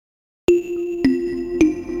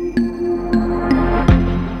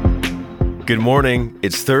Good morning.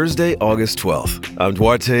 It's Thursday, August 12th. I'm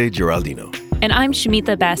Duarte Giraldino. And I'm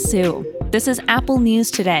Shamita Basu. This is Apple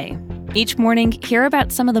News Today. Each morning, hear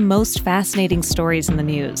about some of the most fascinating stories in the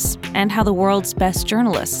news and how the world's best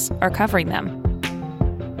journalists are covering them.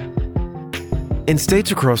 In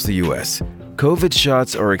states across the U.S., COVID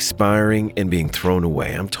shots are expiring and being thrown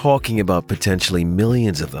away. I'm talking about potentially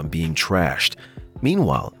millions of them being trashed.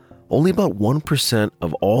 Meanwhile, only about 1%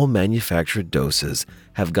 of all manufactured doses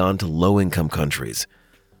have gone to low-income countries.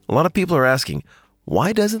 A lot of people are asking,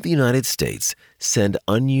 why doesn't the United States send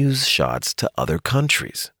unused shots to other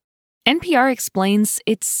countries? NPR explains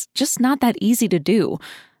it's just not that easy to do.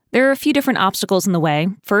 There are a few different obstacles in the way.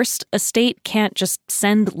 First, a state can't just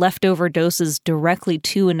send leftover doses directly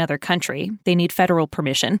to another country. They need federal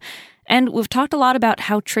permission. And we've talked a lot about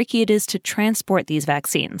how tricky it is to transport these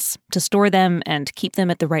vaccines, to store them and keep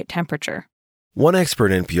them at the right temperature. One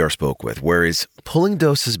expert NPR spoke with worries pulling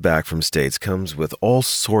doses back from states comes with all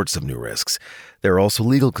sorts of new risks. There are also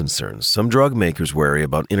legal concerns. Some drug makers worry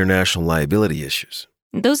about international liability issues.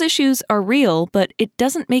 Those issues are real, but it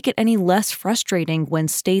doesn't make it any less frustrating when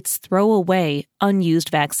states throw away unused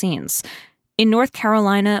vaccines. In North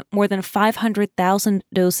Carolina, more than 500,000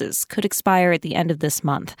 doses could expire at the end of this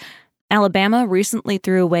month. Alabama recently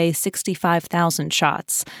threw away 65,000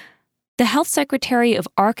 shots. The health secretary of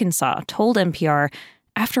Arkansas told NPR,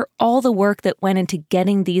 after all the work that went into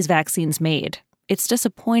getting these vaccines made, it's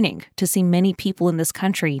disappointing to see many people in this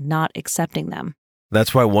country not accepting them.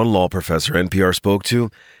 That's why one law professor NPR spoke to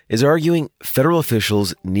is arguing federal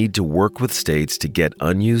officials need to work with states to get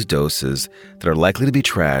unused doses that are likely to be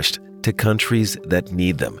trashed to countries that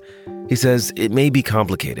need them. He says it may be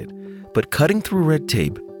complicated, but cutting through red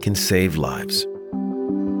tape can save lives.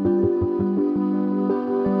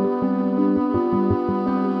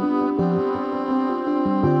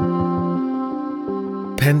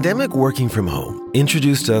 Pandemic working from home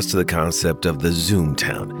introduced us to the concept of the Zoom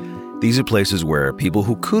town. These are places where people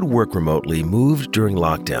who could work remotely moved during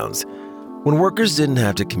lockdowns. When workers didn't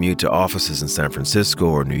have to commute to offices in San Francisco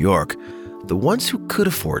or New York, the ones who could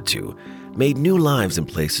afford to made new lives in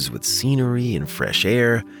places with scenery and fresh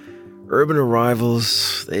air. Urban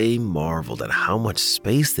arrivals, they marveled at how much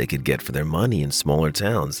space they could get for their money in smaller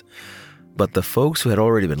towns. But the folks who had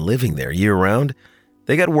already been living there year-round,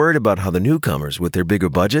 they got worried about how the newcomers with their bigger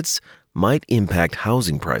budgets might impact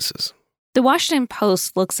housing prices. The Washington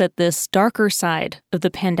Post looks at this darker side of the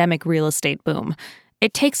pandemic real estate boom.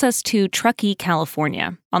 It takes us to Truckee,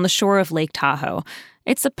 California, on the shore of Lake Tahoe.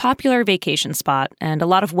 It's a popular vacation spot, and a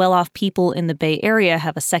lot of well-off people in the Bay Area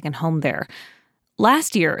have a second home there.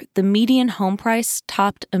 Last year, the median home price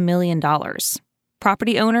topped $1 million.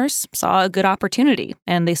 Property owners saw a good opportunity,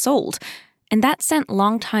 and they sold. And that sent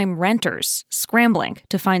longtime renters scrambling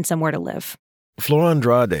to find somewhere to live. Flora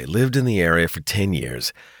Andrade lived in the area for 10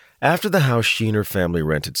 years. After the house she and her family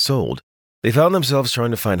rented sold, they found themselves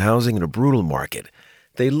trying to find housing in a brutal market.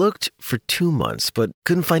 They looked for 2 months, but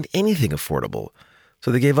couldn't find anything affordable.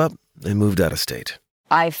 So they gave up and moved out of state.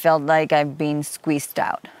 I felt like I've been squeezed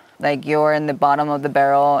out. Like you're in the bottom of the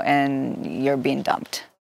barrel and you're being dumped.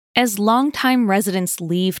 As longtime residents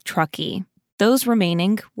leave Truckee, those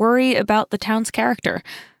remaining worry about the town's character.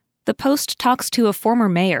 The Post talks to a former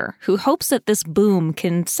mayor who hopes that this boom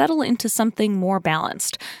can settle into something more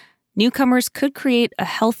balanced. Newcomers could create a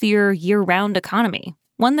healthier year-round economy,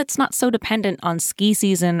 one that's not so dependent on ski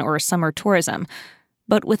season or summer tourism.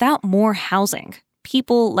 But without more housing,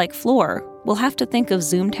 people like Fleur will have to think of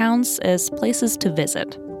Zoom towns as places to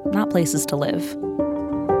visit, not places to live.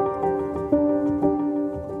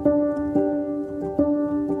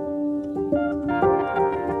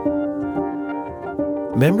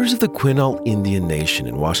 Members of the Quinault Indian Nation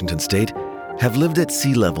in Washington state have lived at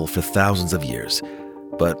sea level for thousands of years.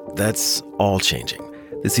 But that's all changing.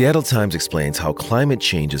 The Seattle Times explains how climate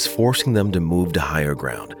change is forcing them to move to higher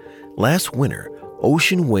ground. Last winter,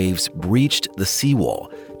 ocean waves breached the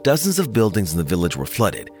seawall. Dozens of buildings in the village were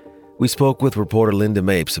flooded. We spoke with reporter Linda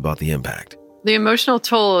Mapes about the impact. The emotional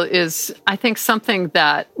toll is, I think, something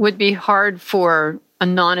that would be hard for a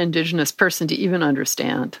non-Indigenous person to even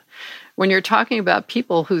understand. When you're talking about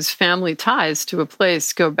people whose family ties to a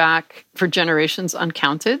place go back for generations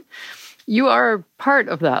uncounted, you are part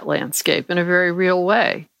of that landscape in a very real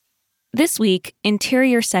way. This week,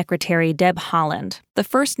 Interior Secretary Deb Haaland, the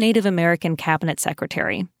first Native American cabinet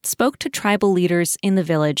secretary, spoke to tribal leaders in the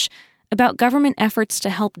village about government efforts to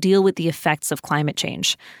help deal with the effects of climate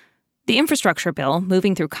change. The infrastructure bill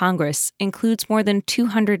moving through Congress includes more than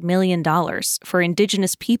 $200 million for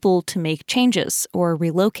Indigenous people to make changes or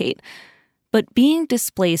relocate. But being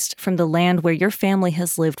displaced from the land where your family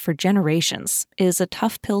has lived for generations is a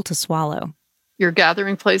tough pill to swallow. Your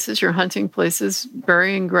gathering places, your hunting places,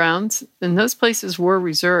 burying grounds, and those places were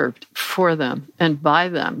reserved for them and by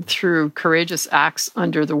them through courageous acts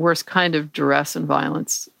under the worst kind of duress and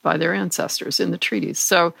violence by their ancestors in the treaties.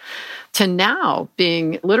 So to now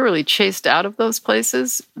being literally chased out of those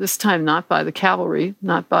places, this time not by the cavalry,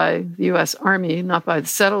 not by the U.S. Army, not by the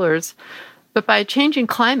settlers, but by a changing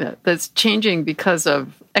climate that's changing because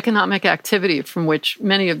of economic activity from which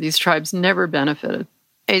many of these tribes never benefited.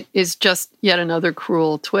 It is just yet another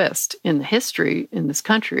cruel twist in the history in this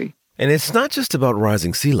country. And it's not just about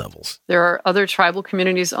rising sea levels. There are other tribal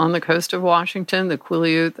communities on the coast of Washington, the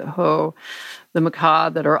Quileute, the Hoh, the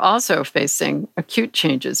Makah, that are also facing acute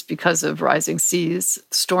changes because of rising seas,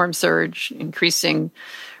 storm surge, increasing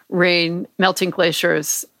rain, melting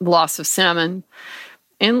glaciers, loss of salmon.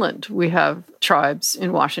 Inland, we have tribes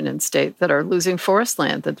in Washington state that are losing forest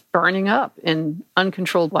land that's burning up in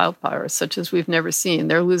uncontrolled wildfires, such as we've never seen.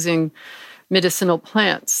 They're losing medicinal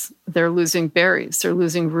plants. They're losing berries. They're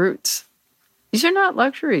losing roots. These are not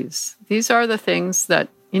luxuries. These are the things that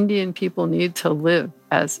Indian people need to live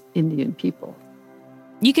as Indian people.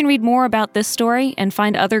 You can read more about this story and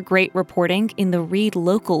find other great reporting in the Read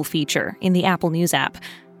Local feature in the Apple News app.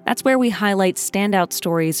 That's where we highlight standout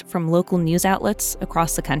stories from local news outlets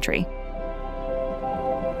across the country.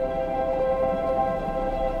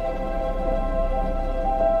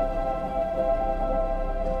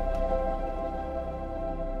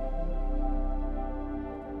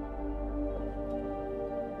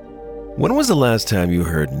 When was the last time you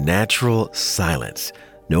heard natural silence?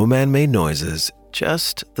 No man-made noises,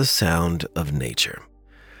 just the sound of nature.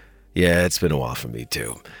 Yeah, it's been a while for me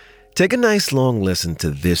too. Take a nice long listen to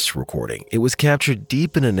this recording. It was captured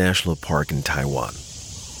deep in a national park in Taiwan.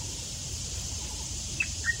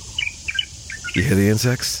 You hear the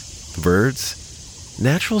insects? The birds?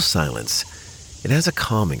 Natural silence. It has a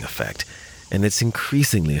calming effect, and it's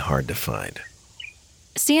increasingly hard to find.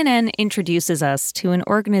 CNN introduces us to an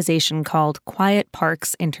organization called Quiet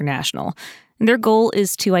Parks International. Their goal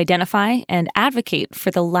is to identify and advocate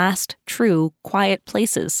for the last true quiet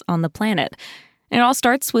places on the planet. It all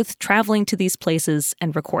starts with traveling to these places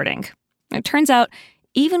and recording. It turns out,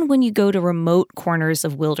 even when you go to remote corners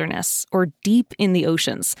of wilderness or deep in the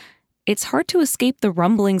oceans, it's hard to escape the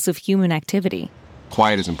rumblings of human activity.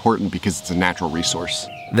 Quiet is important because it's a natural resource.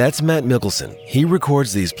 That's Matt Mickelson. He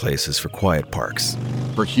records these places for quiet parks.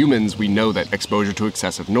 For humans, we know that exposure to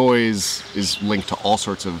excessive noise is linked to all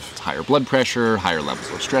sorts of higher blood pressure, higher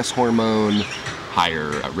levels of stress hormone, higher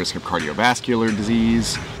risk of cardiovascular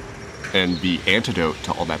disease. And the antidote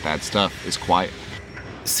to all that bad stuff is quiet.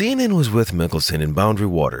 CNN was with Mickelson in Boundary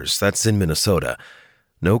Waters, that's in Minnesota.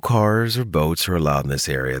 No cars or boats are allowed in this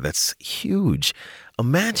area. That's huge.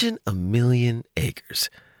 Imagine 1 million acres.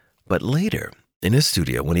 But later, in his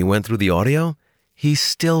studio, when he went through the audio, he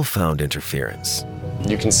still found interference.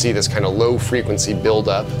 You can see this kind of low frequency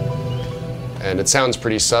buildup, and it sounds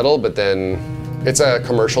pretty subtle, but then it's a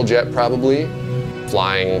commercial jet probably,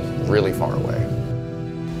 flying really far away.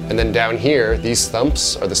 And then down here, these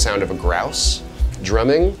thumps are the sound of a grouse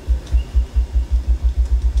drumming.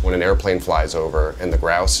 When an airplane flies over and the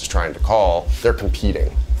grouse is trying to call, they're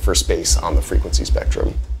competing for space on the frequency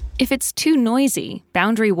spectrum. If it's too noisy,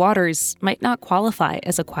 Boundary Waters might not qualify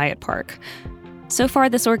as a quiet park. So far,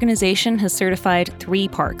 this organization has certified 3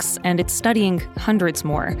 parks, and it's studying hundreds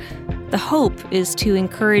more. The hope is to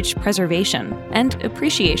encourage preservation and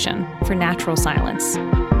appreciation for natural silence.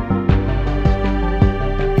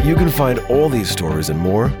 You can find all these stories and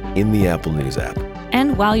more in the Apple News app.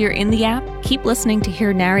 And while you're in the app, keep listening to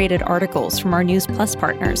hear narrated articles from our News Plus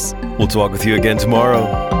partners. We'll talk with you again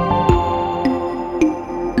tomorrow.